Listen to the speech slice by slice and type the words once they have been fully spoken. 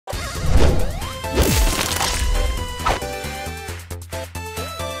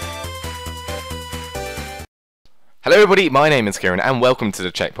Hello everybody, my name is Kieran and welcome to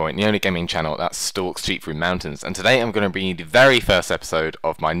The Checkpoint, the only gaming channel that stalks sheep through mountains. And today I'm going to bring you the very first episode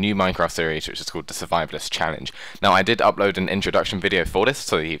of my new Minecraft series, which is called the Survivalist Challenge. Now I did upload an introduction video for this,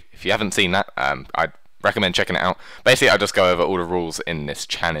 so if you haven't seen that, I'd recommend checking it out. Basically I'll just go over all the rules in this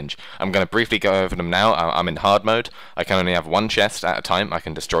challenge. I'm going to briefly go over them now. I'm in hard mode. I can only have one chest at a time. I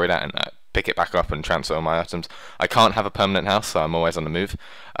can destroy that and pick it back up and transfer my items. I can't have a permanent house, so I'm always on the move.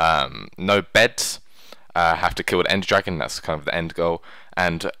 No beds. Have to kill an end dragon, that's kind of the end goal,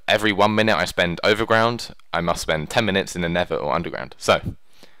 and every 1 minute I spend overground, I must spend 10 minutes in the nether or underground. So,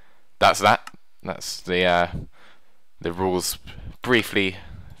 that's the rules briefly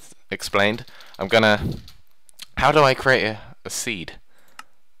explained. How do I create a seed?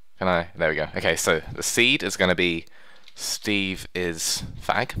 There we go. Okay, so the seed is gonna be Steve is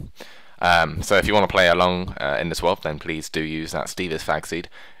fag. So if you want to play along in this world, then please do use that Steve is fag seed.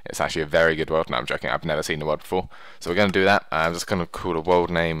 It's actually a very good world. No, I'm joking. I've never seen the world before. So we're going to do that. I'm just going to call the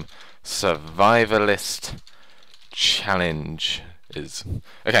world name Survivalist Challenge.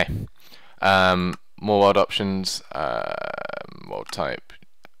 Okay. More world options. World type.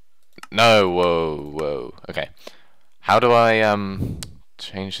 No, whoa. Okay. How do I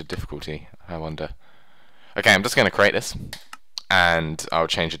change the difficulty? I wonder. Okay, I'm just going to create this. And I'll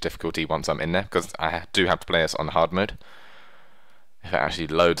change the difficulty once I'm in there, because I do have to play this on hard mode. If it actually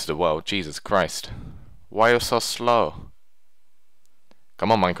loads the world, Jesus Christ. Why are you so slow?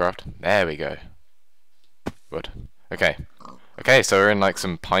 Come on, Minecraft. There we go. Good. Okay. Okay, so we're in like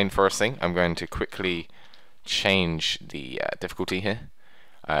some pine forest thing. I'm going to quickly change the difficulty here,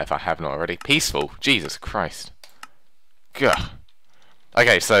 if I haven't already. Peaceful. Jesus Christ. Gah.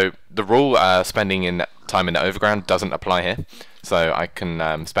 Okay, so the rule spending time in the overground doesn't apply here. So I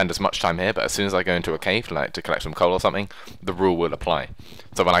can spend as much time here, but as soon as I go into a cave, like to collect some coal or something, the rule will apply.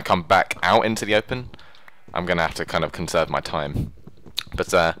 So when I come back out into the open, I'm going to have to kind of conserve my time.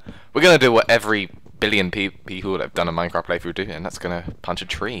 But we're going to do what every billion people that have done a Minecraft playthrough do, and that's going to punch a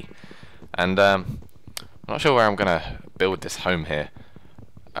tree. And I'm not sure where I'm going to build this home here.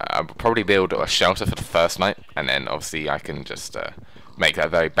 I'll probably build a shelter for the first night, and then obviously I can just make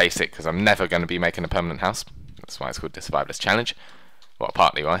that very basic, because I'm never going to be making a permanent house. That's why it's called the Survivalist Challenge. Well,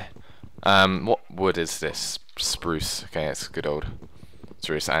 partly why. What wood is this? Spruce. Okay, it's good old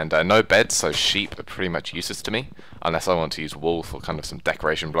spruce. And no beds, so sheep are pretty much useless to me, unless I want to use wool for kind of some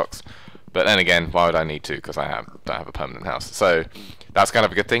decoration blocks. But then again, why would I need to? Because I don't have a permanent house. So that's kind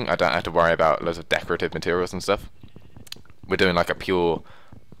of a good thing. I don't have to worry about loads of decorative materials and stuff. We're doing like a pure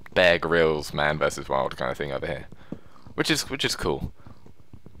Bear Grylls man versus wild kind of thing over here, which is cool.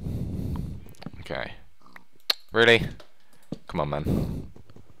 Okay. Really? Come on, man.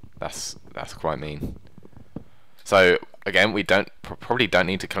 That's quite mean. So again, we probably don't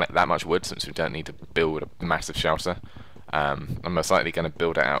need to collect that much wood, since we don't need to build a massive shelter. I'm most likely going to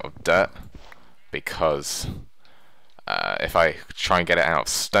build it out of dirt, because if I try and get it out of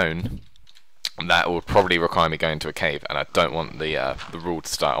stone, that will probably require me going to a cave, and I don't want the rule to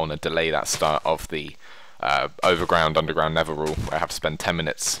start. I want to delay that start of the overground, underground, nether rule, where I have to spend 10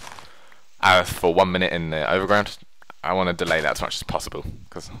 minutes for 1 minute in the overground. I want to delay that as much as possible,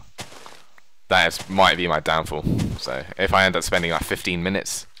 because that might be my downfall. So if I end up spending like 15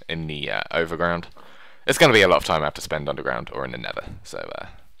 minutes in the overground, it's going to be a lot of time I have to spend underground or in the nether. So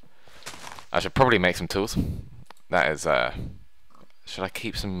I should probably make some tools. That is, should I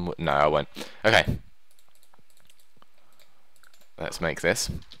keep some? No, I won't. Okay. Let's make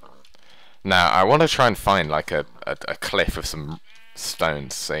this. Now I want to try and find like a cliff with some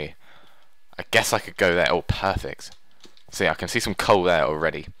stones. See, I guess I could go there. Oh, perfect. See, I can see some coal there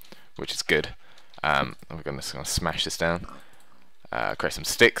already, which is good. We're gonna smash this down. Create some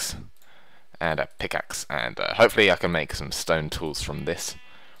sticks and a pickaxe, and hopefully I can make some stone tools from this.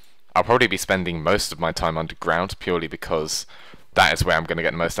 I'll probably be spending most of my time underground, purely because that is where I'm going to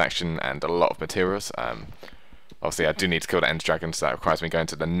get the most action and a lot of materials. Obviously I do need to kill the end dragon, so that requires me going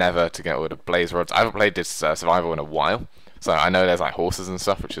to the nether to get all the blaze rods. I haven't played this survival in a while, so I know there's like horses and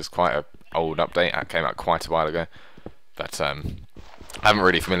stuff, which is quite an old update. That came out quite a while ago, but I haven't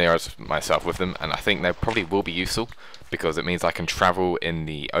really familiarized myself with them, and I think they probably will be useful, because it means I can travel in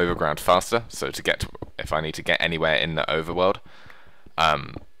the overground faster, so if I need to get anywhere in the overworld.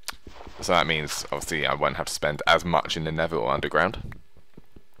 So that means, obviously, I won't have to spend as much in the nether or underground,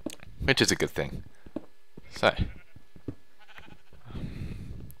 which is a good thing. So,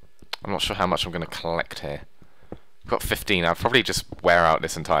 I'm not sure how much I'm going to collect here. I've got 15. I'll probably just wear out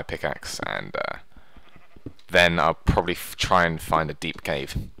this entire pickaxe, and then I'll probably try and find a deep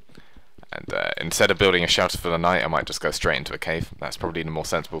cave. And instead of building a shelter for the night, I might just go straight into a cave. That's probably the more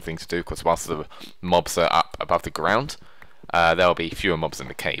sensible thing to do, because whilst the mobs are up above the ground, there'll be fewer mobs in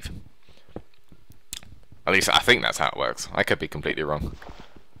the cave. At least I think that's how it works. I could be completely wrong.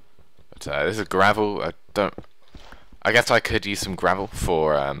 But this is gravel. I guess I could use some gravel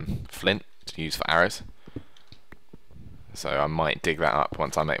for flint to use for arrows. So I might dig that up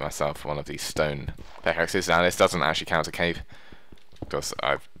once I make myself one of these stone pickaxes. Now this doesn't actually count a cave, because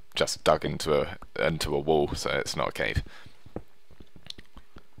I've just dug into a wall, so it's not a cave.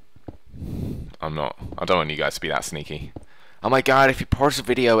 I don't want you guys to be that sneaky. Oh my god, if you pause the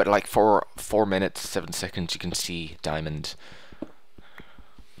video at like 4 minutes 7 seconds, you can see diamond.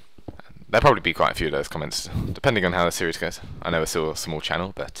 There'll probably be quite a few of those comments, depending on how the series goes. I know it's still a small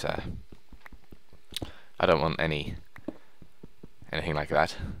channel, but I don't want anything like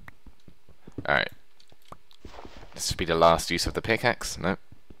that. Alright. This should be the last use of the pickaxe. No.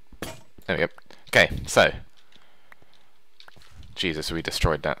 There we go. Okay, so. Jesus, we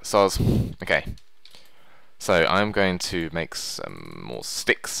destroyed that. Soz. Okay. So I'm going to make some more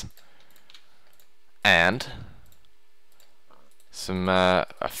sticks. And some a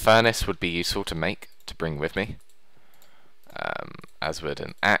furnace would be useful to bring with me. As would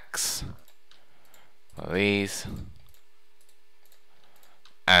an axe. One of these.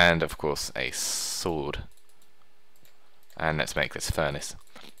 And of course a sword. And let's make this furnace.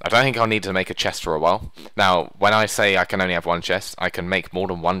 I don't think I'll need to make a chest for a while. Now, when I say I can only have one chest, I can make more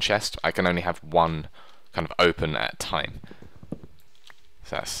than one chest. I can only have one kind of open at a time.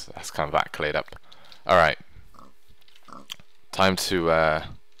 So that's kind of that cleared up. Alright. Time to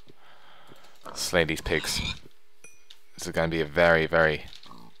slay these pigs. This is going to be a very, very...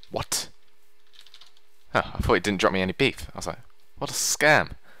 What? Huh, I thought it didn't drop me any beef. I was like, what a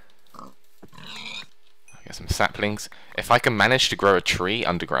scam. Get some saplings. If I can manage to grow a tree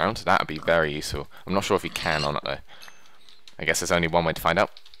underground, that would be very useful. I'm not sure if you can or not though. I guess there's only one way to find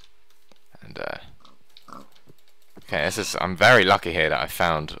out. And okay, I'm very lucky here that I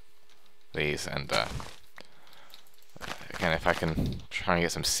found these, and again, if I can try and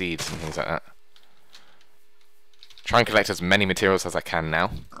get some seeds and things like that. Try and collect as many materials as I can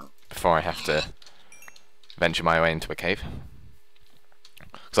now before I have to venture my way into a cave.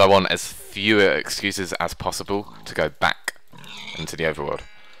 Because I want as few excuses as possible to go back into the overworld.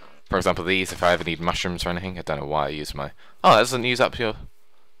 For example, these, if I ever need mushrooms or anything, I don't know why I use my... Oh, that doesn't use up your...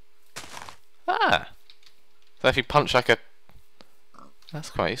 Ah! So if you punch like a... That's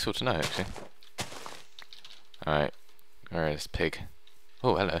quite useful to know, actually. Alright. Where is pig?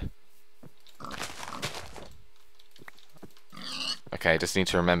 Oh, hello. Okay, just need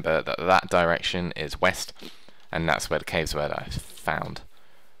to remember that that direction is west, and that's where the caves were that I found.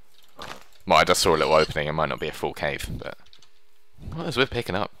 Well, I just saw a little opening. It might not be a full cave, but what is with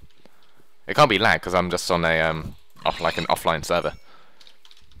picking up? It can't be lag because I'm just on a like an offline server,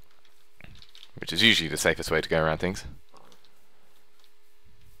 which is usually the safest way to go around things.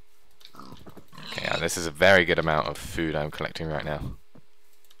 Okay, this is a very good amount of food I'm collecting right now.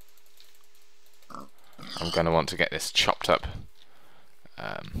 I'm going to want to get this chopped up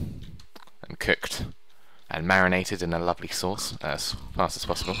and cooked and marinated in a lovely sauce as fast as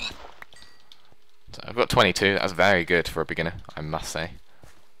possible. So I've got 22, that's very good for a beginner, I must say.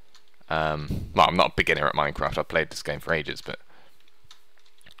 Well, I'm not a beginner at Minecraft, I've played this game for ages, but...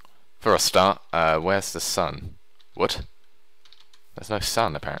 For a start, where's the sun? What? There's no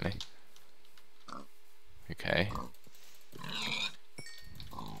sun, apparently. Okay.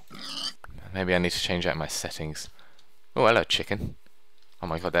 Maybe I need to change out my settings. Oh, hello, chicken. Oh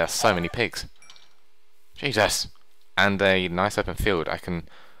my god, there are so many pigs. Jesus! And a nice open field, I can...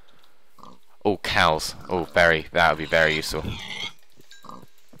 Oh, cows. Oh, that would be very useful.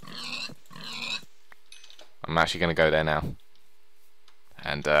 I'm actually going to go there now.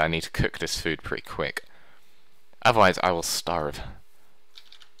 And I need to cook this food pretty quick. Otherwise, I will starve.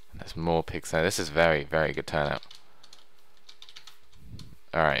 And there's more pigs there. This is very, very good turnout.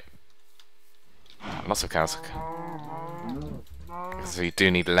 Alright. Lots of cows. So you do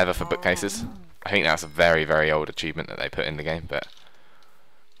need leather for bookcases. I think that's a very, very old achievement that they put in the game, but...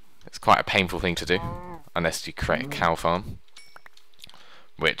 It's quite a painful thing to do, unless you create a cow farm.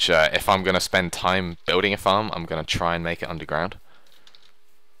 Which, if I'm going to spend time building a farm, I'm going to try and make it underground.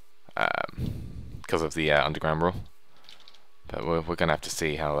 Because of the underground rule. But we're going to have to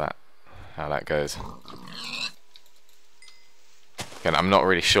see how that goes. Again, I'm not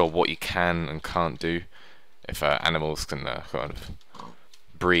really sure what you can and can't do if animals can kind of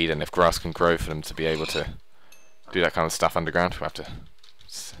breed and if grass can grow for them to be able to do that kind of stuff underground. We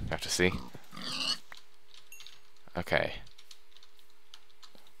have to see. Okay.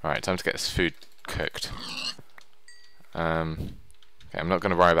 Alright, time to get this food cooked. Okay, I'm not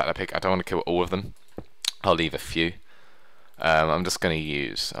going to worry about that pig. I don't want to kill all of them. I'll leave a few. I'm just going to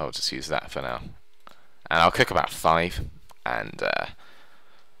use... I'll just use that for now. And I'll cook about 5. And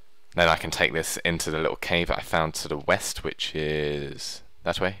then I can take this into the little cave that I found to the west, which is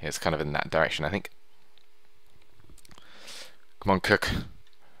that way. It's kind of in that direction, I think. Come on, cook.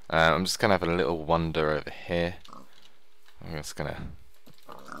 I'm just going to have a little wander over here. I'm just going to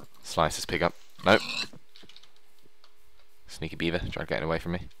slice this pig up. Nope. Sneaky beaver, try getting away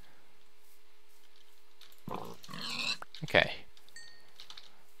from me. Okay.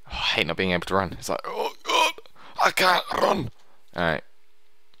 Oh, I hate not being able to run. It's like, oh god, I can't run. Alright.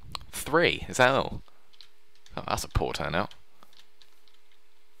 3, is that all? Oh, that's a poor turnout.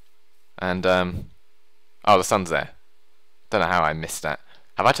 And, oh, the sun's there. Don't know how I missed that.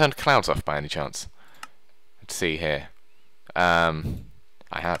 Have I turned clouds off by any chance? Let's see here. I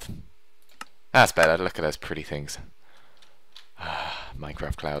have. That's better, look at those pretty things.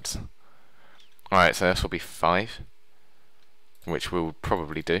 Minecraft clouds. Alright, so this will be 5. Which we'll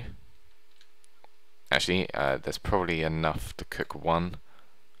probably do. Actually, there's probably enough to cook 1.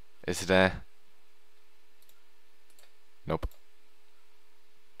 Is there? Nope.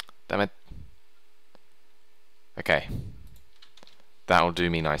 Damn it. Okay. That'll do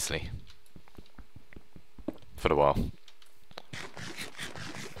me nicely. For a while.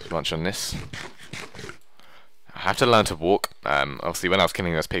 Lunch on this. I have to learn to walk. Obviously, when I was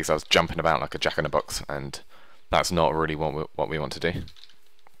killing those pigs, I was jumping about like a jack-in-a-box, and that's not really what we want to do.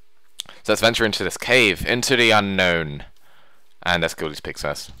 So let's venture into this cave, into the unknown. And let's kill these pigs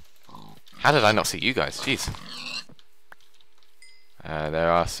first. How did I not see you guys? Jeez.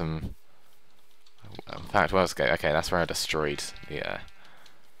 There are some... In fact, where's the... Okay, that's where I destroyed the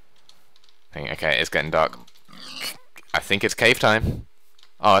thing. Okay, it's getting dark. I think it's cave time.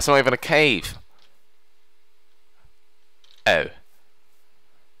 Oh, it's not even a cave. Oh.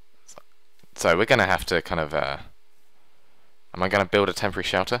 So we're going to have to kind of... am I going to build a temporary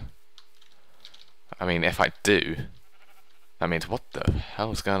shelter? I mean, if I do... That means, what the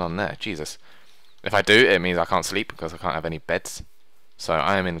hell is going on there? Jesus. If I do, it means I can't sleep because I can't have any beds. So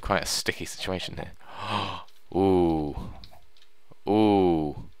I am in quite a sticky situation here. Ooh.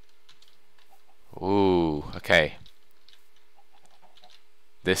 Ooh. Ooh. Okay.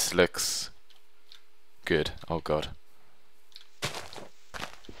 This looks good. Oh god.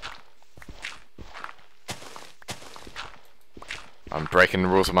 I'm breaking the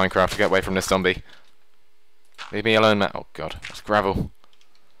rules of Minecraft to get away from this zombie. Leave me alone, man. Oh god, it's gravel.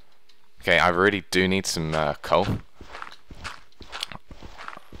 Okay, I really do need some coal.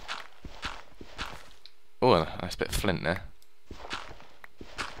 Oh, a nice bit of flint there.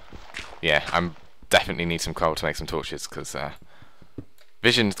 Yeah, I definitely need some coal to make some torches, because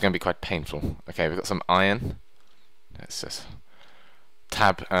vision is going to be quite painful. Okay, we've got some iron. Let's just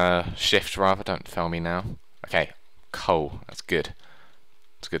tab, shift rather, don't fail me now. Okay, coal, that's good.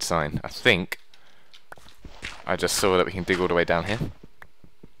 It's a good sign. I think I just saw that we can dig all the way down here.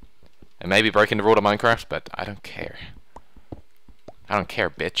 And maybe break into the rule of Minecraft, but I don't care. I don't care,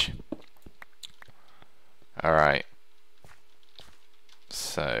 bitch. Alright.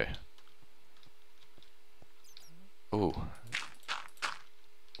 So. Ooh.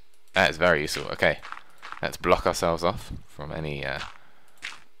 That is very useful. Okay. Let's block ourselves off from any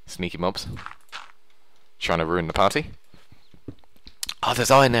sneaky mobs trying to ruin the party. Oh,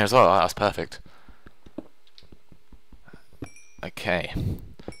 there's iron there as well. Oh, that's perfect. Okay.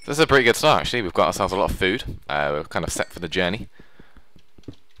 This is a pretty good start, actually. We've got ourselves a lot of food. We're kind of set for the journey.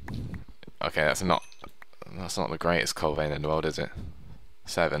 Okay, that's not the greatest coal vein in the world, is it?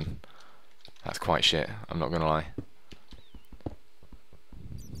 7. That's quite shit, I'm not gonna lie.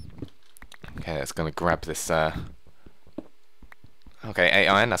 Okay, let's gonna grab this okay, 8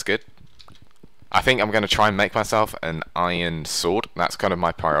 iron, that's good. I think I'm gonna try and make myself an iron sword. That's kind of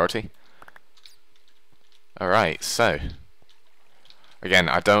my priority. Alright, so again,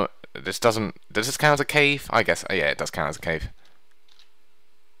 I don't... This doesn't... Does this count as a cave? I guess... yeah, it does count as a cave.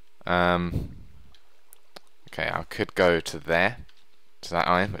 Okay, I could go to there. To that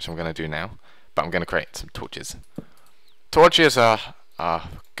iron, which I'm going to do now. But I'm going to create some torches. Torches are... oh,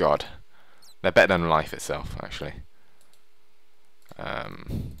 God. They're better than life itself, actually.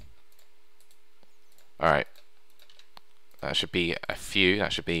 Alright. That should be a few.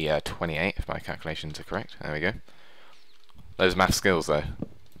 That should be 28, if my calculations are correct. There we go. Those math skills, though.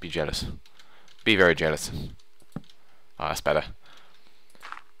 Be jealous. Be very jealous. Oh, that's better.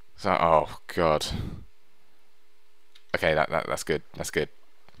 So, oh god. Okay, that's good. That's good.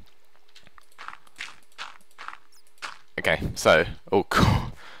 Okay, so, oh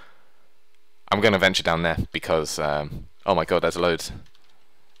god. I'm going to venture down there because, oh my god, there's loads.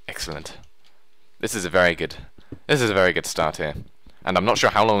 Excellent. This is a very good start here. And I'm not sure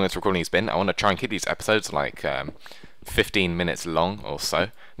how long this recording has been. I want to try and keep these episodes like 15 minutes long or so.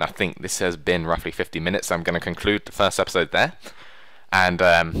 And I think this has been roughly 50 minutes, so I'm going to conclude the first episode there. And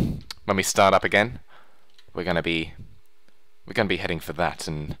when we start up again, we're going to be heading for that,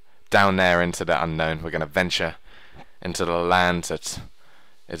 and down there into the unknown. We're going to venture into the land that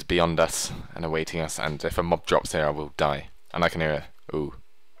is beyond us and awaiting us. And if a mob drops here, I will die. And I can hear a ooh.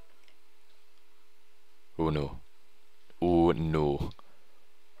 Oh no. Oh no.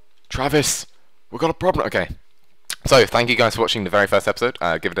 Travis! We've got a problem! Okay. So, thank you guys for watching the very first episode.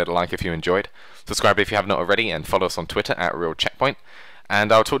 Give it a like if you enjoyed. Subscribe if you have not already, and follow us on Twitter at RealCheckpoint.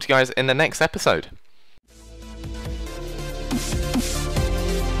 And I'll talk to you guys in the next episode.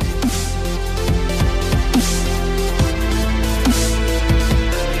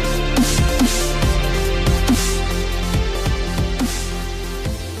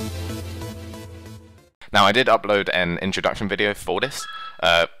 Now, I did upload an introduction video for this.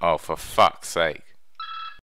 Oh, for fuck's sake.